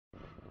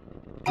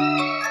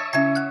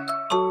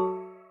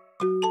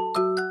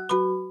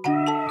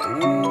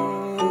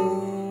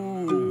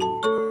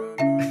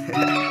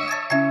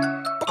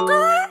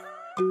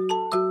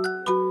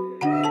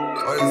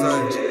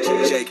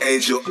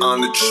Angel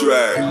on the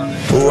track.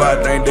 Ooh,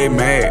 I think they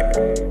mad,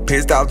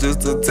 pissed off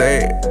just a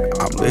tad.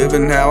 I'm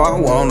living how I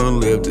wanna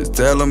live, just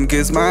tell them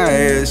kiss my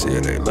ass. Yeah,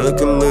 they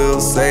look a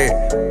little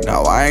sad.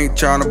 Now I ain't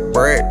tryna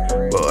brag,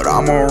 but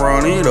I'ma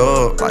run it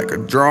up like a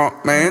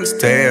drunk man's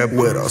tab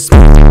with a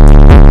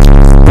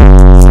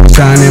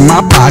shine in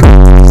my pocket.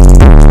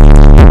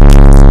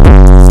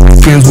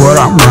 Here's what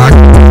I'm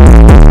rocking.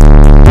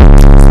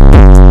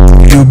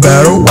 You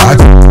better watch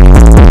it.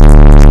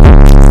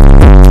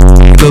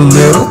 The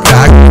little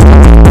cock,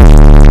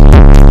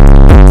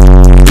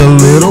 the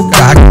little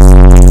cock,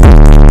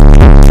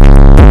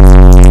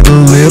 the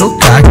little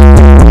cock,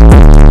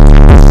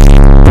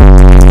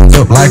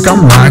 look like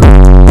I'm rocking.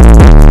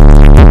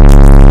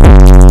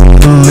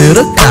 The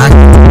little cock,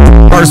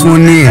 first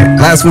one in,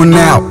 last one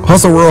out.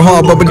 Hustle real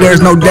hard, but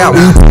there's no doubt.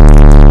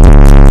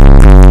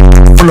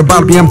 From the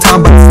bottom, I'm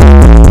talking about.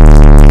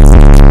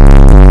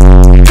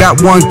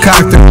 Got one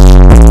cocked,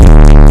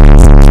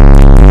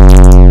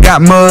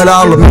 got mud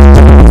all of me.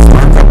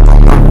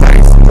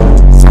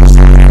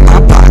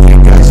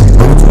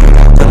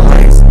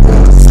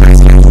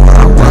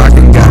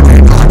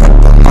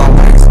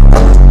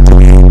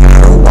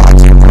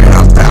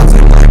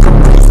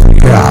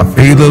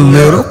 Feel a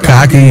little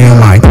cocky and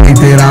might think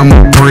that I'm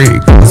a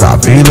freak, cause I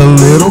feel a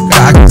little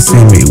cocky,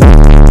 see me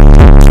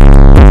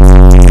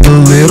a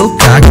little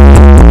cocky,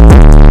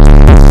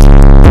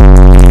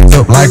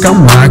 look like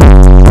I'm rocking.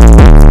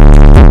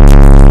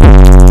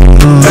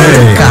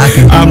 Hey,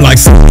 cocky. I'm like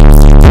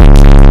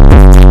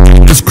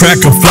this crack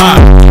a fly,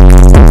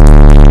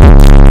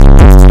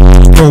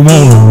 go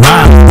on a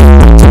ride,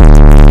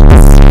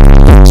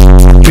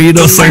 be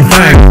the same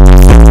thing.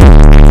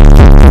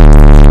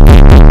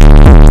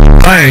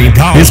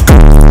 It's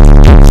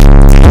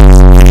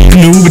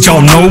new, but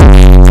y'all know.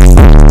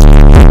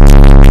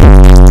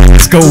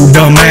 Let's go,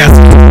 dumbass.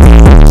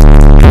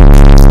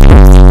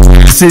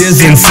 This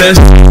is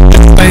incest.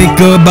 Think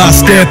about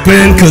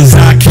stepping, cause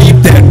I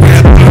keep that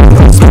rap.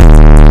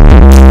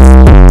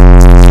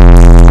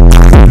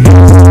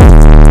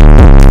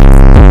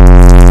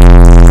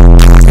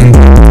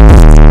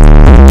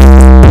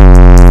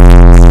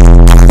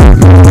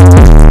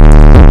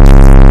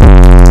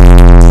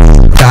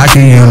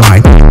 Cocky and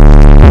like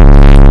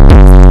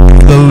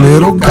the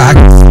little cocky,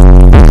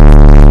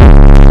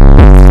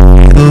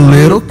 the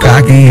little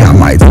cocky, I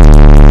might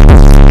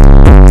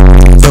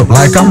look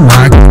like I'm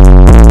rocking.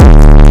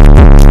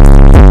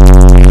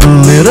 The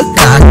little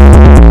cocky,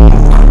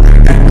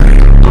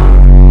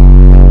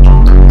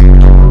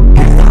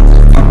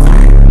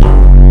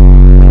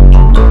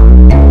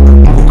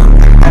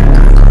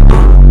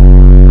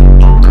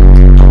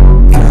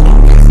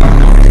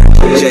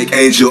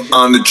 Angel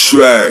on the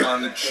track.